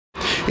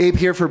Abe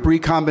here for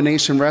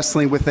BriiCombination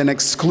Wrestling with an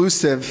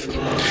exclusive.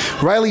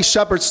 Riley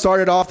Shepard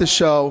started off the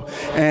show,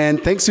 and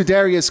thanks to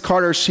Darius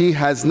Carter, she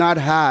has not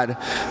had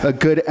a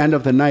good end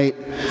of the night.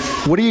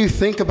 What do you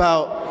think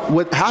about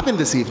what happened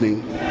this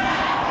evening?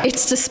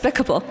 It's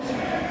despicable.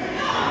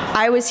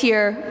 I was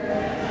here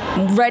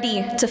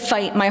ready to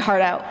fight my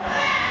heart out.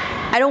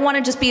 I don't want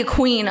to just be a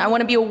queen, I want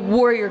to be a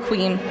warrior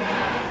queen.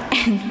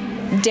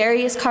 And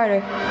Darius Carter,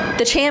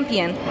 the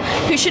champion,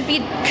 who should be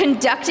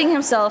conducting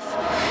himself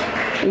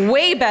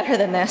way better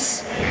than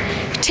this,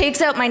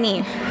 takes out my knee.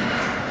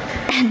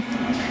 And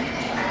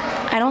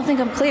I don't think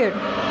I'm cleared.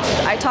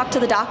 I talked to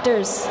the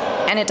doctors,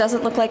 and it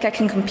doesn't look like I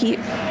can compete.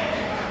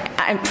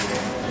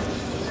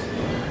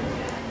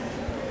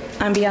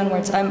 I'm beyond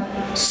words. I'm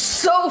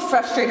so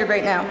frustrated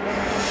right now.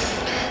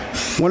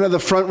 One of the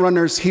front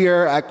runners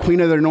here at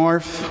Queen of the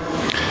North.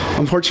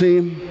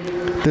 Unfortunately,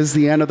 this is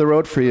the end of the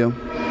road for you.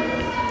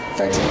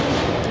 For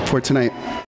tonight. For tonight.